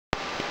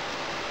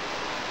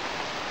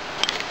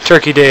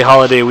Turkey Day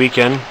holiday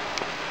weekend.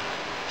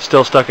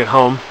 Still stuck at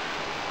home.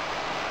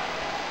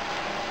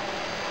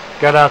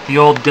 Got out the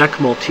old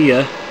DEC Alpha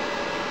I.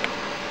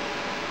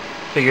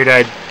 Figured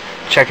I'd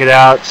check it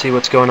out, see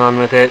what's going on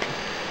with it,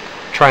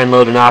 try and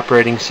load an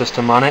operating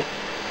system on it.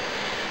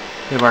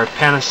 We have our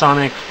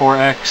Panasonic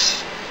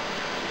 4X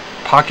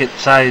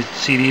pocket-sized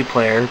CD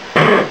player.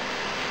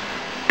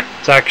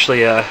 It's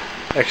actually a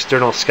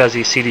external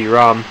SCSI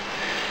CD-ROM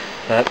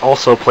that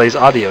also plays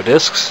audio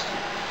discs.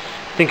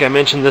 I think I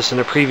mentioned this in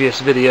a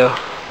previous video.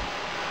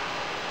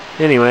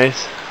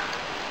 Anyways,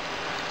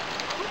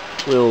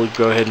 we'll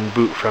go ahead and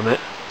boot from it.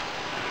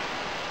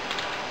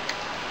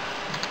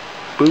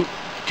 Boot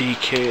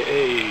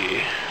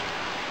DKA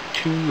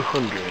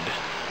 200.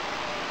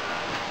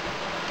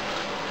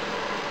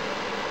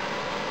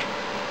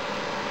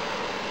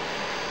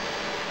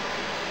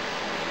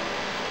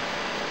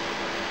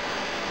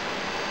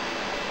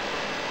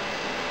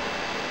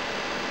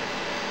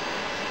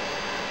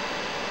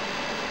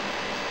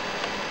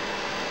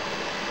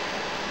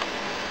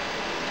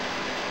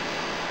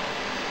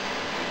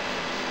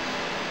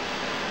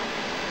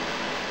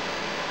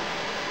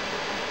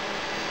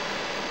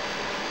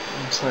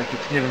 Looks like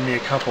it's giving me a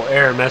couple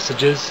error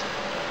messages,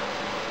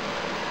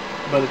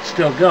 but it's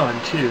still going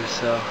too,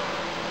 so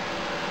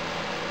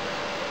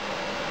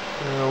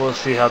we'll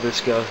see how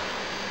this goes.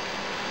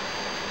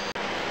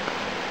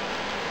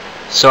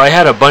 So I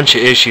had a bunch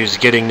of issues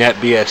getting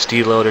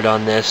NetBSD loaded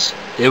on this.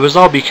 It was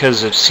all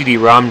because of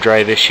CD-ROM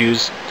drive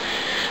issues.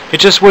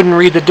 It just wouldn't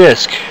read the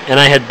disk, and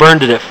I had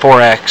burned it at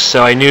 4x,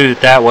 so I knew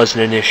that that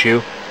wasn't an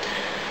issue.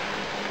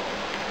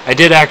 I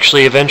did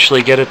actually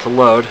eventually get it to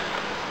load.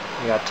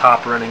 I got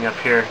top running up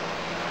here.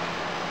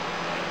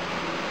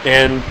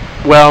 And,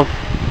 well,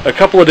 a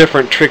couple of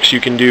different tricks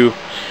you can do.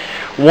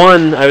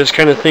 One, I was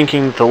kind of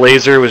thinking the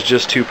laser was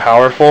just too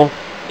powerful,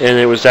 and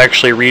it was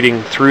actually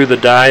reading through the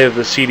die of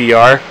the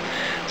CDR.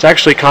 It's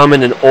actually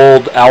common in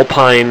old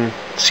Alpine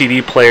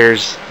CD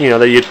players, you know,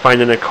 that you'd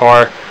find in a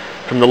car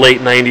from the late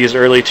 90s,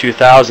 early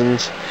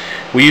 2000s.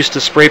 We used to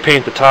spray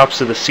paint the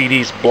tops of the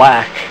CDs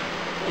black,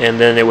 and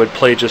then it would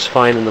play just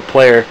fine in the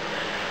player.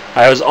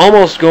 I was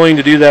almost going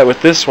to do that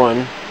with this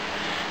one,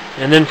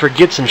 and then for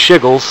gits and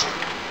shiggles,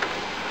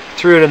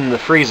 threw it in the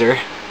freezer.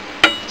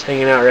 It's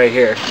hanging out right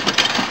here.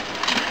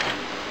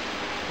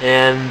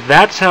 And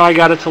that's how I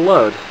got it to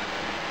load.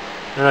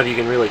 I don't know if you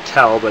can really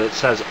tell, but it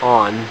says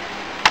on.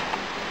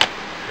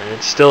 And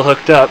it's still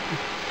hooked up.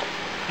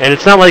 And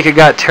it's not like it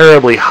got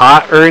terribly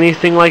hot or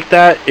anything like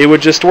that. It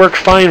would just work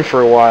fine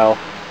for a while,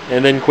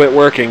 and then quit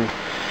working.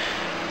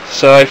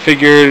 So I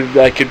figured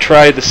I could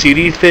try the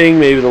CD thing,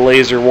 maybe the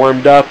laser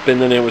warmed up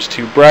and then it was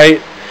too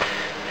bright.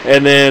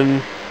 And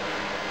then,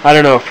 I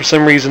don't know, for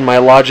some reason my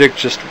logic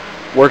just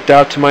worked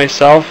out to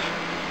myself.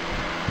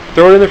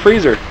 Throw it in the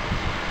freezer.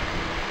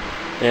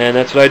 And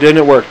that's what I did and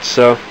it worked,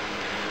 so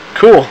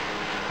cool.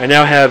 I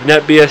now have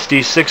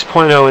NetBSD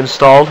 6.0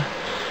 installed.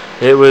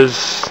 It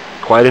was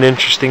quite an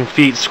interesting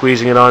feat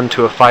squeezing it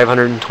onto a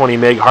 520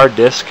 meg hard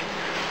disk.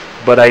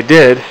 But I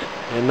did,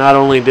 and not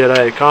only did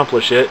I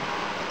accomplish it,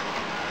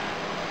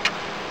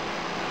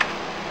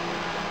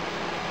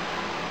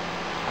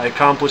 I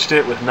accomplished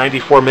it with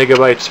 94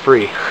 megabytes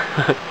free.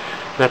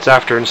 That's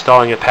after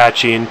installing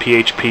Apache and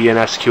PHP and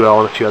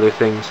SQL and a few other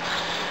things.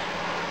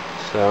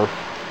 So,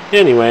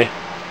 anyway,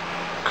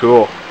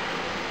 cool.